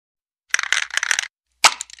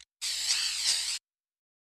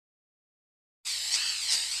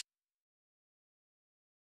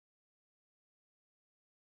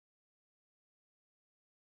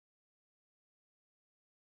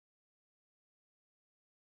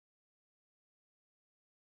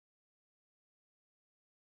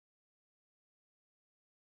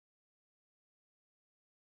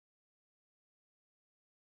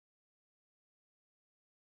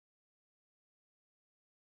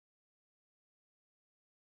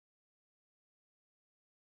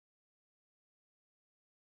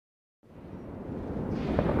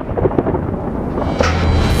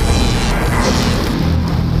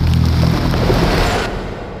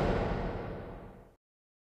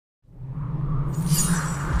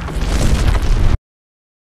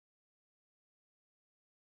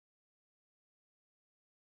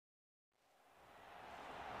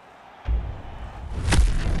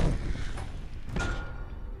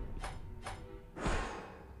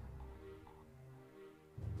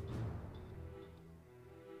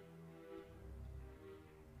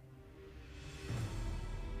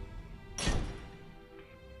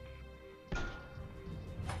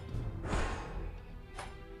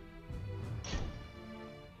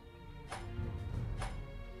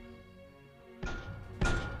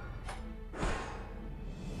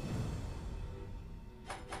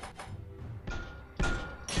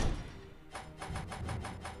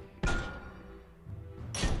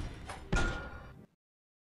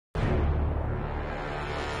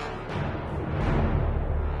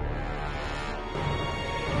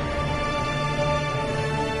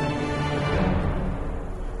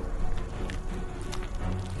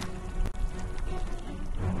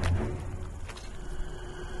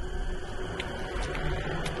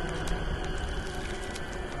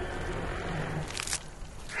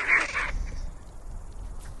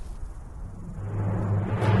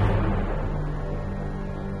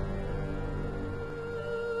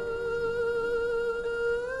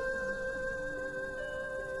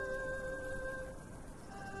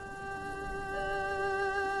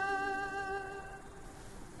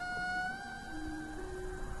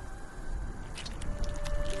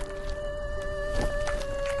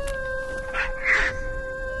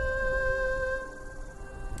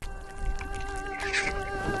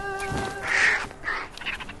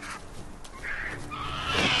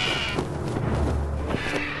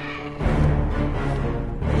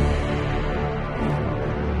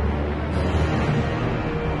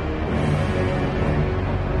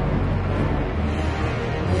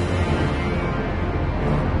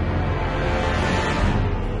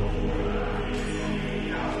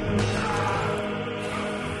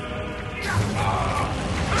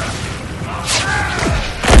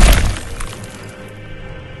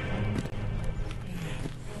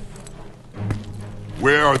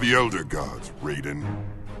are the Elder Gods, Raiden.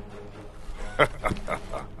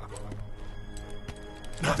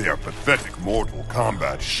 Their pathetic mortal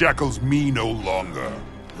combat shackles me no longer.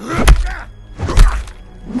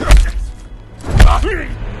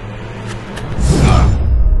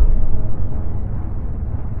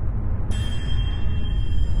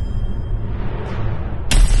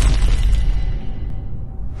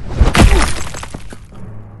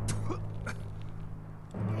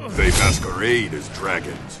 They masquerade as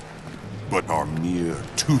dragons, but are mere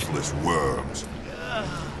toothless worms.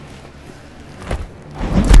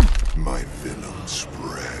 My venom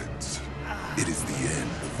spreads. It is the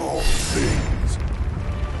end of all things.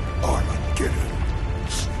 Armageddon.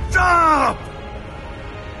 Stop!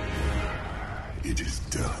 It is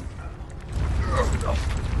done.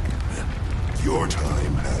 Your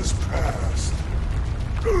time has passed.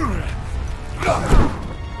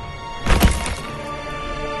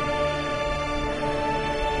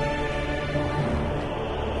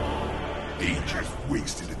 Ages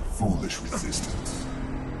wasted in foolish resistance.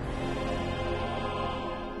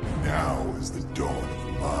 Now is the dawn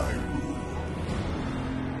of my rule.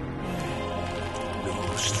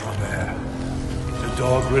 No Stromer. The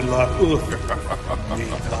dog Ridlock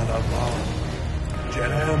Nitanabal.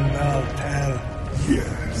 Jerem Maltel.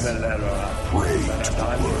 Yes. Melera. Pray to the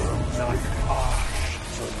worms.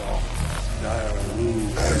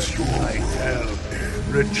 As your Nightel.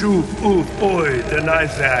 Rechup Uth Oi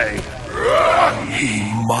Denizai. He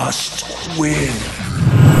must win.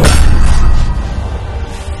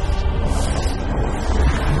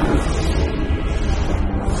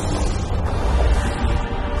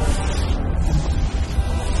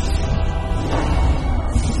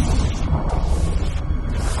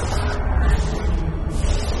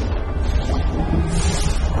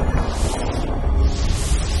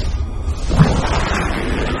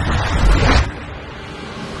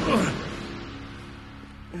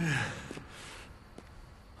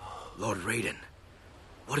 Lord Raiden,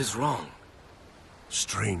 what is wrong?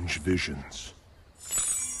 Strange visions.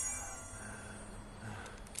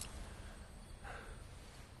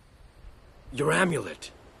 Your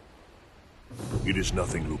amulet. It is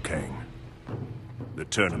nothing, Liu Kang. The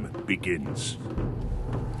tournament begins.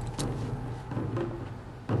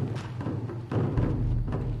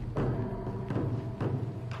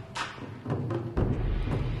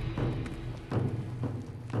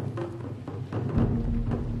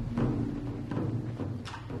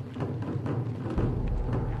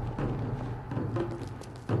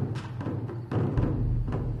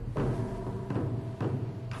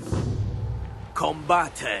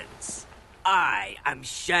 Combatants, I am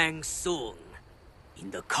Shang Tsung. In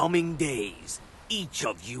the coming days, each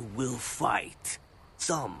of you will fight.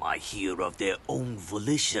 Some are here of their own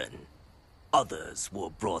volition. Others were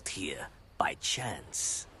brought here by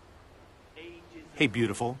chance. Hey,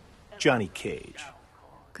 beautiful. Johnny Cage.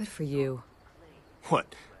 Good for you.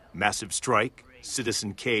 What? Massive Strike?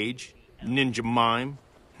 Citizen Cage? Ninja Mime?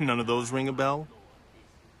 None of those ring a bell?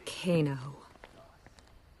 Kano.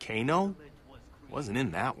 Kano? Wasn't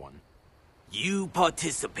in that one. You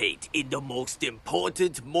participate in the most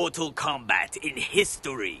important Mortal Kombat in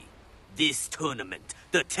history. This tournament,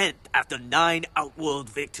 the 10th after 9 Outworld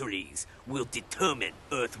victories, will determine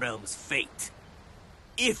Earthrealm's fate.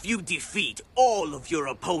 If you defeat all of your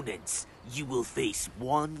opponents, you will face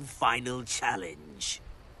one final challenge.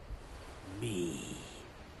 Me.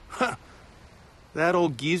 Huh. That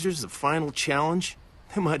old geezer's the final challenge?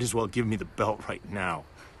 They might as well give me the belt right now.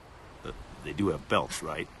 They do have belts,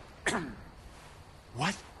 right?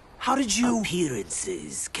 What? How did you...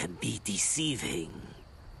 Appearances can be deceiving.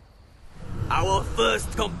 Our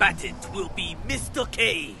first combatant will be Mr.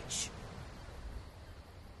 Cage.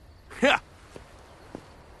 Yeah.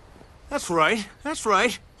 That's right. That's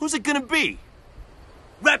right. Who's it gonna be?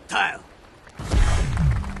 Reptile.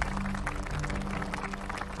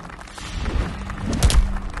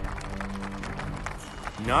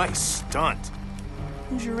 Nice stunt.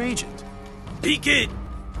 Who's your agent? Begin!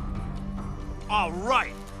 All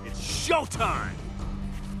right, it's showtime!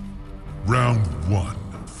 Round 1.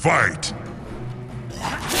 Fight!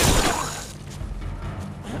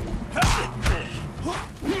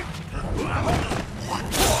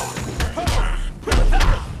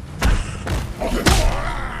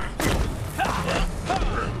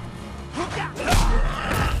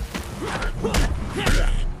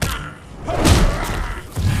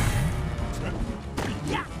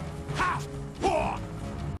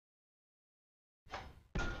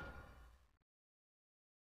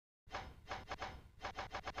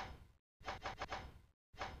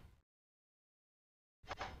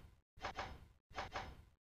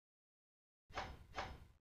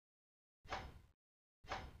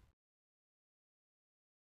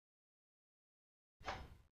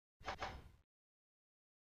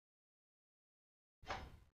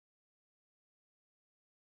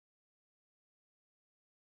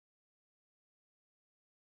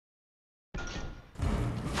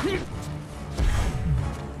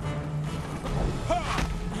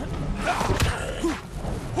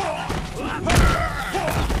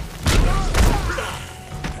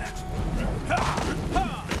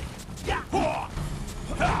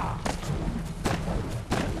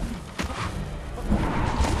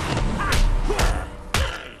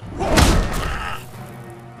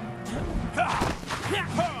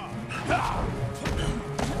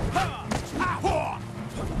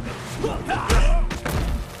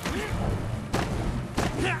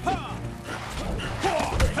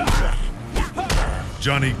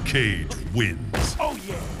 Johnny Cage wins. Oh,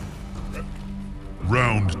 yeah!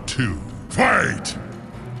 Round 2. Fight!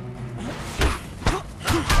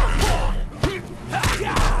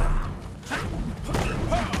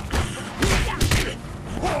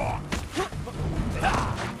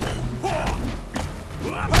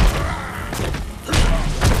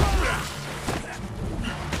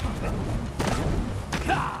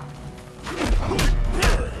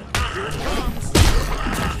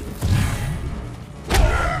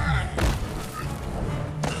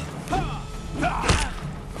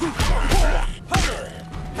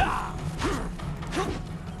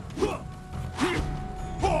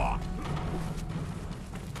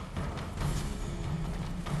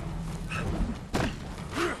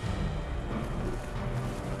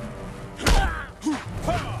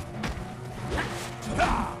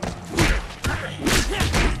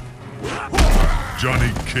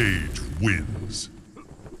 Johnny Cage wins.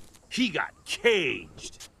 He got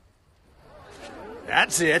caged.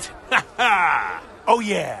 That's it. Ha ha! Oh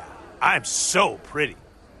yeah, I'm so pretty.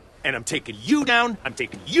 And I'm taking you down, I'm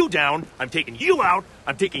taking you down, I'm taking you out,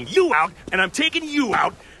 I'm taking you out, and I'm taking you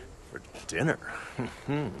out for dinner.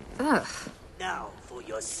 Ugh. Now for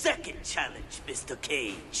your second challenge, Mr.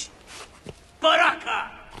 Cage.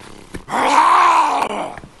 Baraka!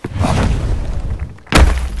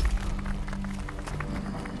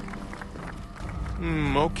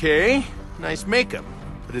 Okay. Nice makeup.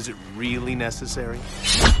 But is it really necessary?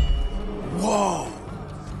 Whoa!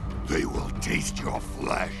 They will taste your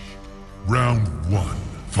flesh. Round 1.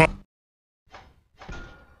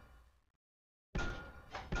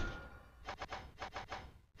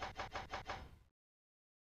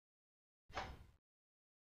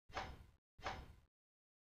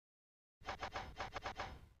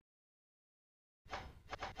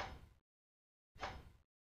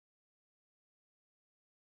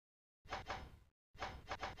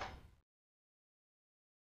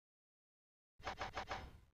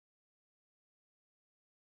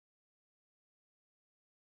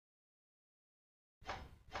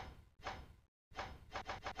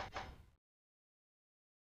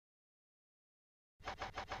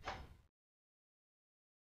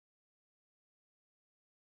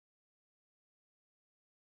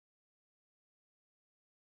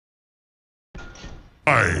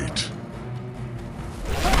 Fight!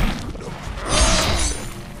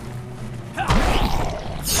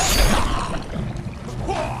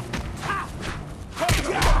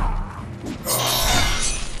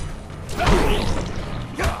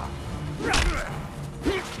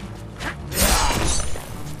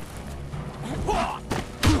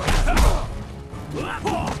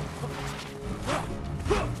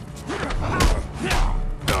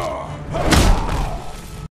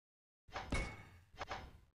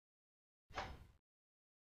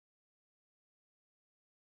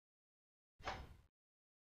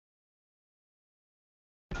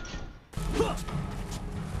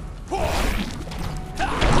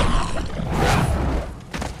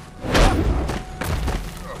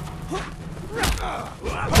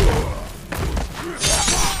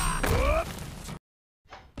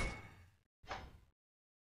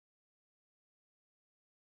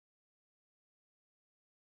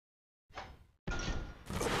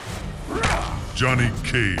 Johnny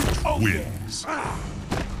Cage wins.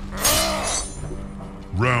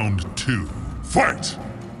 Round 2. Fight!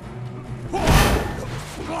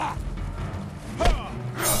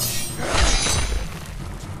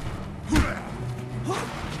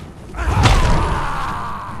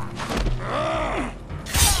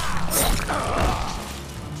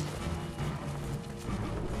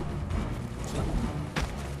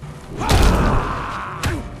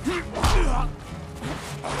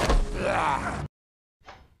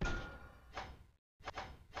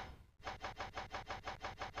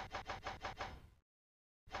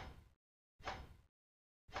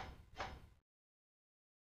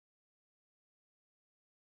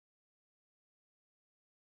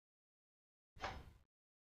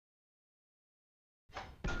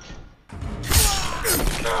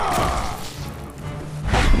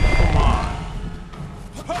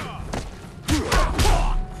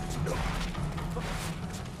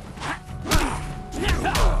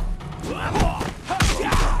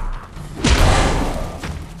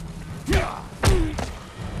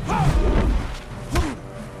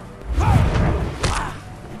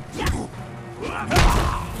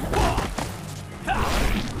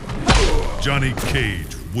 Johnny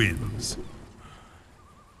Cage wins.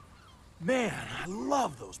 Man, I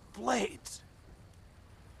love those blades.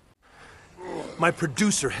 My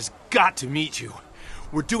producer has got to meet you.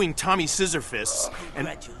 We're doing Tommy Scissorfists, and...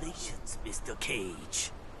 Congratulations, Mr.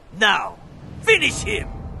 Cage. Now, Finish him!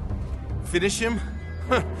 Finish him?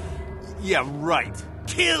 Yeah, right.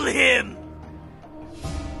 Kill him!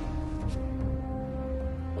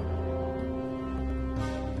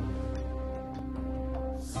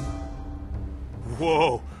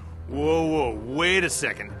 Whoa, wait a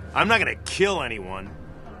second. I'm not gonna kill anyone.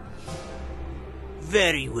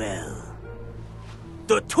 Very well.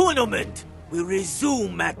 The tournament will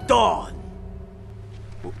resume at dawn.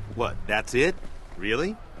 What, that's it?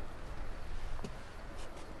 Really?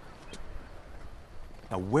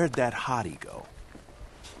 Now, where'd that hottie go?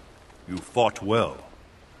 You fought well.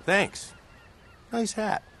 Thanks. Nice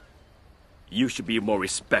hat. You should be more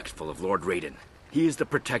respectful of Lord Raiden. He is the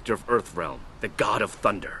protector of Earthrealm, the god of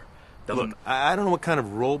thunder. Look, I don't know what kind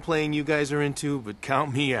of role-playing you guys are into, but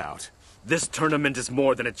count me out. This tournament is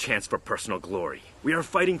more than a chance for personal glory. We are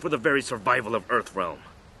fighting for the very survival of Earthrealm.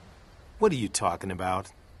 What are you talking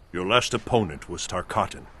about? Your last opponent was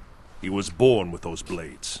Tarkatan. He was born with those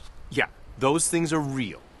blades. Yeah, those things are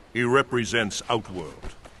real. He represents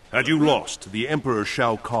Outworld. Had you lost, the Emperor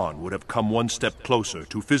Shao Kahn would have come one step closer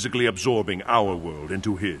to physically absorbing our world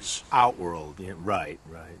into his. Outworld, yeah, right.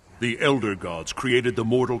 The Elder Gods created the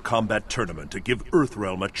Mortal Kombat tournament to give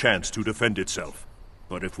Earthrealm a chance to defend itself.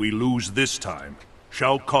 But if we lose this time,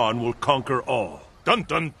 Shao Kahn will conquer all. Dun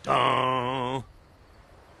dun dun!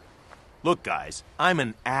 Look, guys, I'm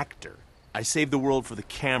an actor. I save the world for the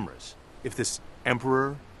cameras. If this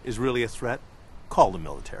Emperor is really a threat, call the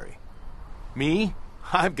military. Me?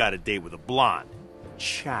 I've got a date with a blonde.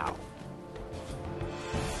 Ciao.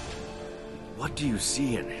 What do you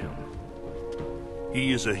see in him?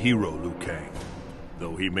 He is a hero, Liu Kang,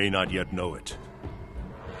 though he may not yet know it.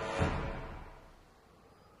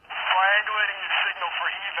 Triangulating the signal for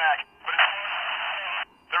evac, but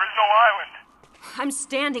there is no island. I'm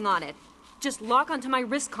standing on it. Just lock onto my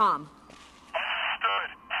wrist comm. Understood.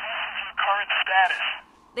 Current status.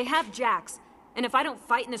 They have Jax, and if I don't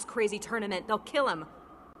fight in this crazy tournament, they'll kill him.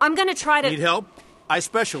 I'm gonna try to... Need help? I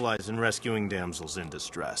specialize in rescuing damsels in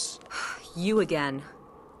distress. You again.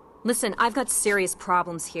 Listen, I've got serious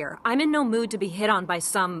problems here. I'm in no mood to be hit on by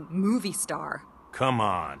some movie star. Come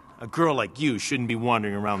on. A girl like you shouldn't be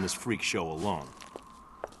wandering around this freak show alone.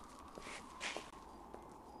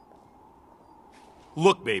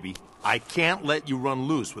 Look, baby, I can't let you run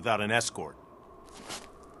loose without an escort.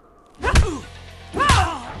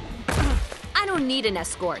 I don't need an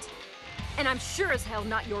escort. And I'm sure as hell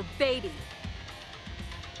not your baby.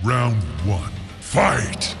 Round 1.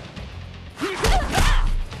 Fight!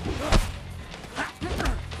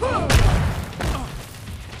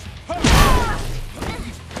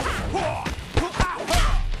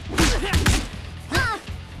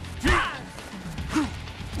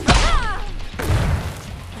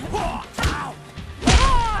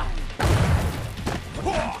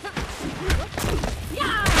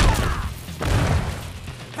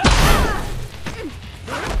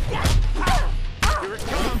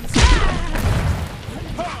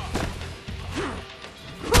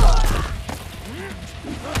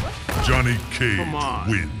 Johnny Cage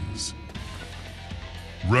wins.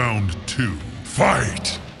 Round 2.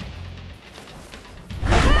 Fight!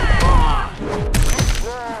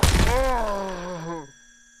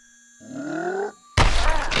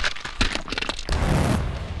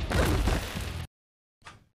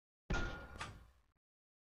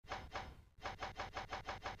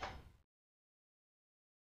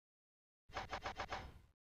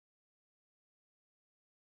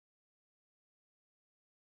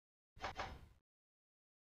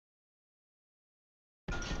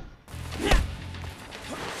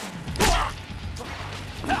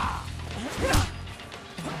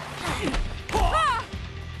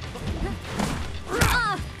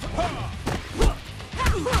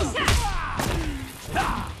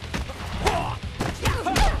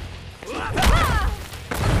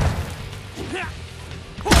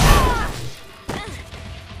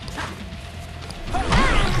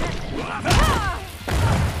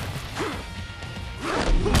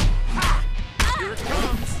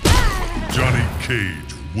 Johnny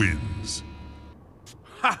Cage wins.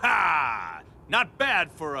 Ha ha! Not bad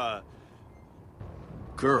for a...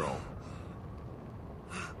 girl.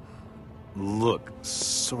 Look,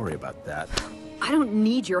 sorry about that. I don't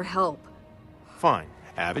need your help. Fine,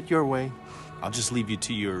 have it your way. I'll just leave you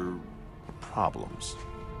to your... problems.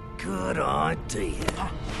 Good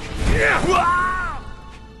idea.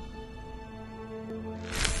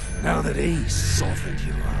 Now that he's softened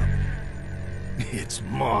you up, it's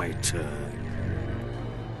my turn.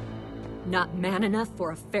 Not man enough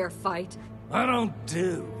for a fair fight? I don't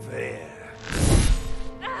do fair.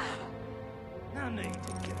 No need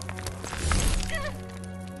to get...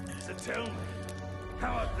 The Tell me,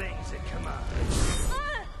 how are things at command?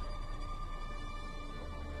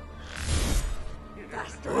 You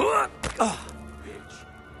bastard! Bitch.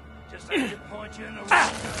 Just had to point you in the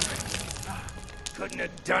right direction. Couldn't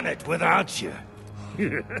have done it without you.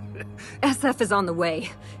 SF is on the way.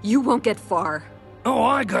 You won't get far. Oh,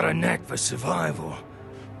 I got a knack for survival.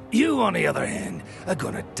 You, on the other hand, are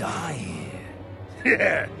gonna die here.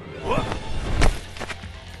 Yeah. What?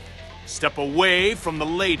 Step away from the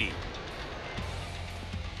lady.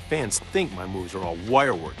 Fans think my moves are all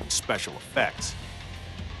wirework and special effects.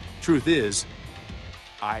 Truth is,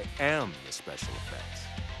 I am the special effects.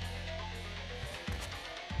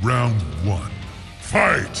 Round 1.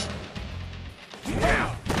 Fight!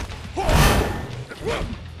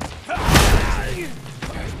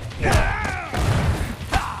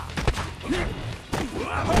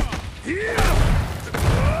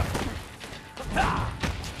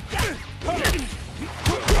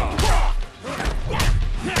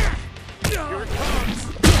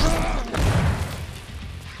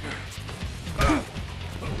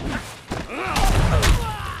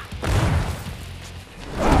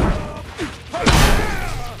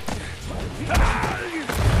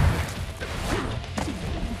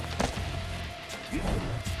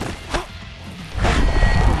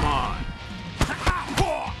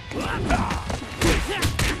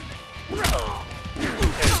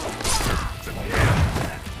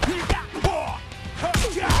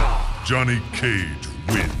 Johnny Cage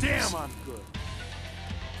wins. Damn, I'm good.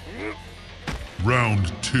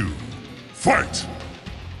 Round 2. Fight!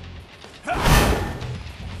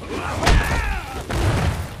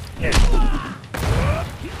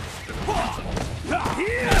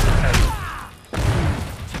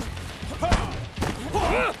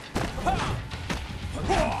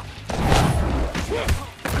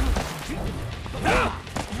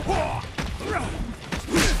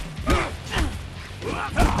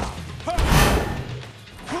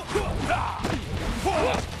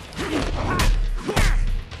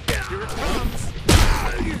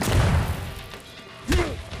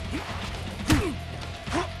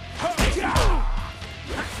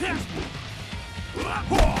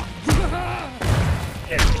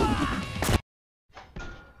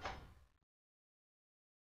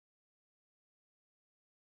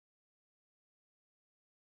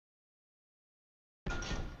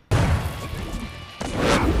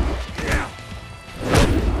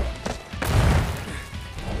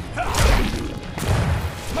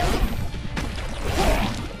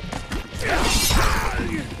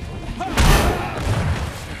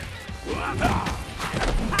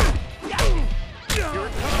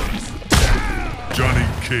 Johnny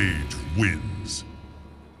Cage wins.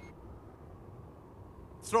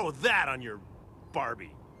 Throw that on your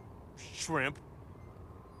Barbie, shrimp.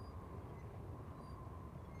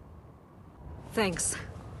 Thanks.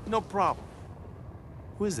 No problem.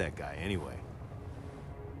 Who is that guy, anyway?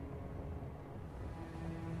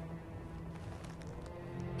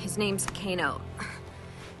 His name's Kano.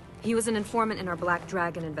 He was an informant in our Black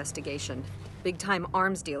Dragon investigation. Big-time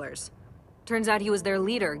arms dealers. Turns out he was their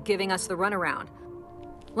leader, giving us the runaround.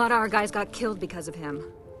 A lot of our guys got killed because of him.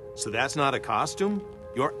 So that's not a costume?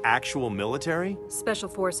 You're actual military? Special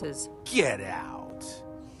forces. Get out.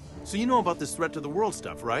 So you know about this threat to the world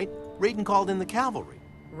stuff, right? Raiden called in the cavalry.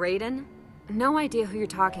 Raiden? No idea who you're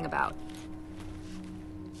talking about.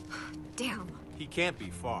 Damn. He can't be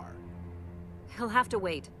far. He'll have to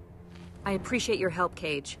wait. I appreciate your help,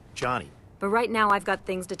 Cage. Johnny. But right now I've got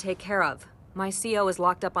things to take care of. My CO is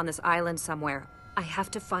locked up on this island somewhere. I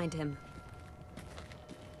have to find him.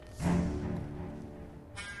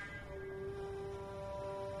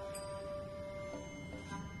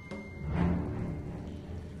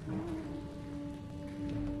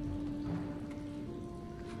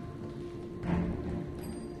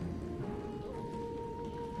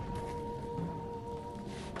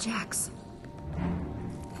 Jax.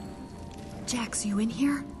 Jax, you in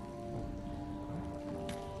here?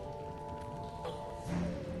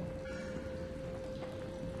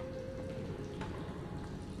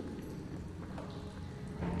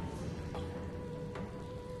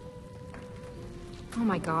 Oh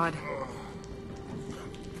my God.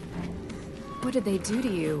 What did they do to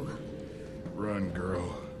you? Run,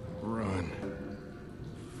 girl. Run.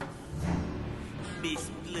 Miss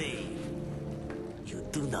Blade, you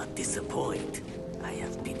do not disappoint. I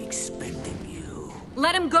have been expecting you.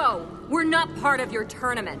 Let him go! We're not part of your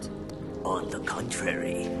tournament. On the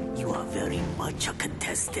contrary, you are very much a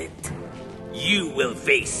contestant. You will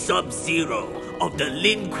face Sub-Zero of the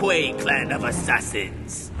Lin Kuei clan of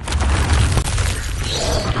assassins.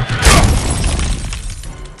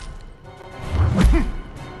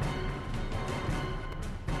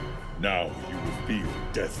 feel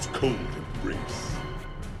death's cold embrace.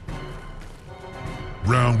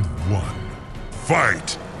 Round 1.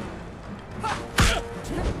 Fight!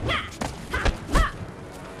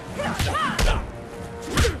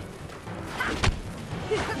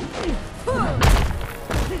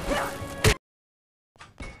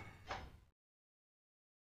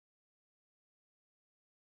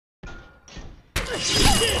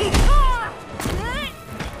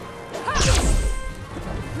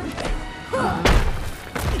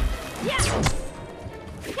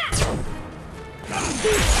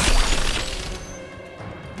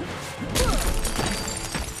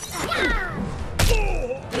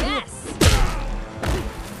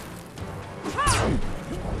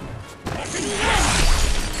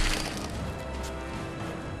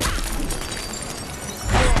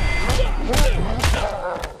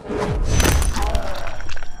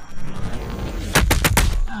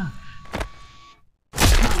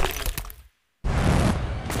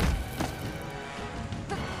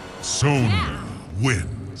 Sonya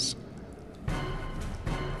wins.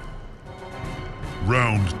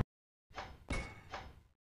 Round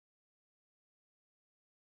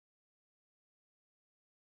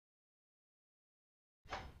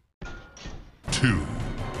 2.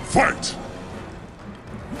 Fight!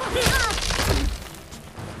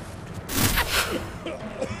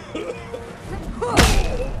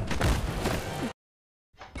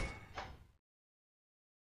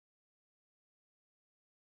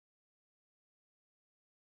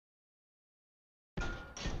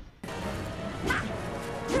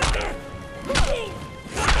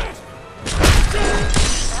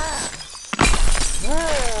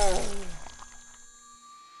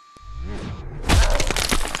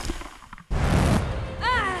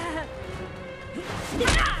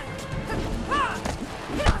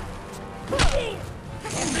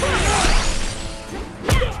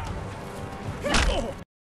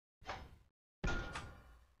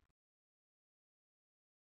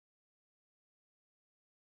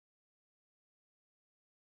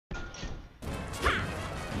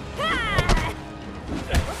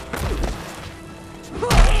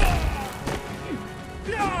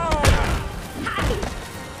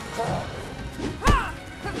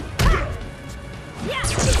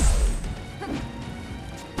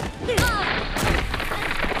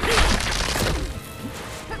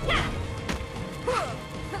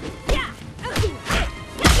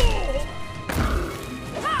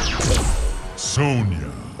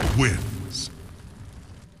 Sonya wins.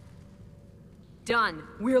 Done.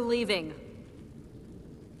 We're leaving.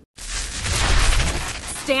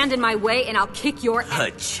 Stand in my way and I'll kick your ass.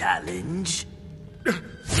 A challenge?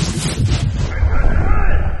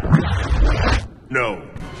 No.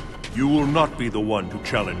 You will not be the one to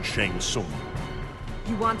challenge Shang Tsung.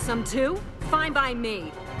 You want some too? Fine by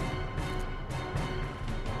me.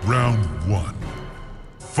 Round 1.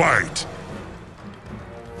 Fight!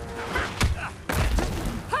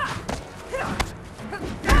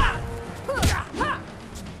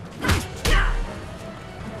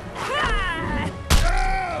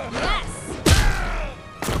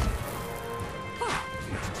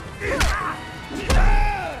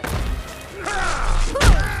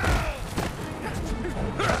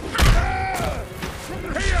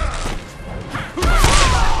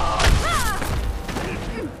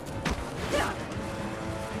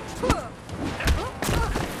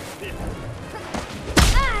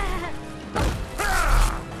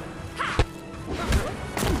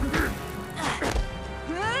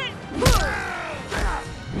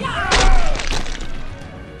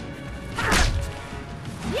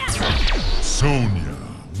 Sonya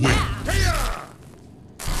wins.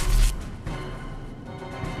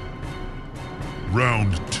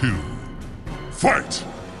 Round 2. Fight!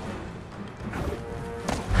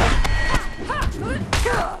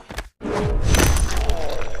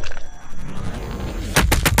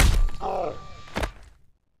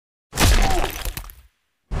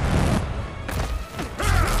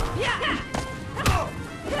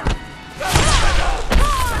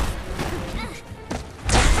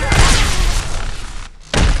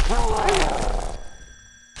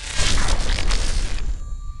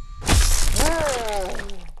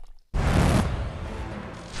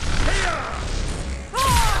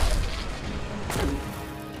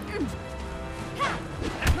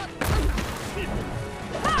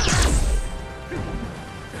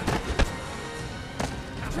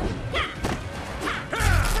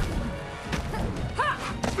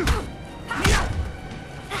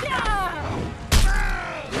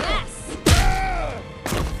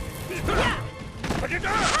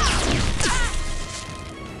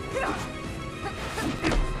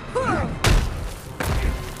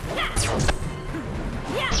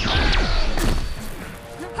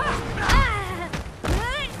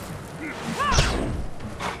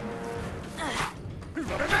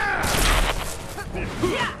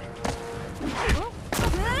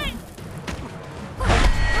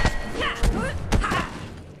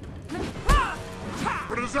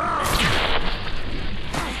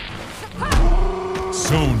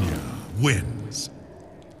 Sonya wins.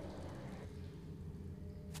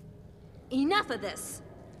 Enough of this!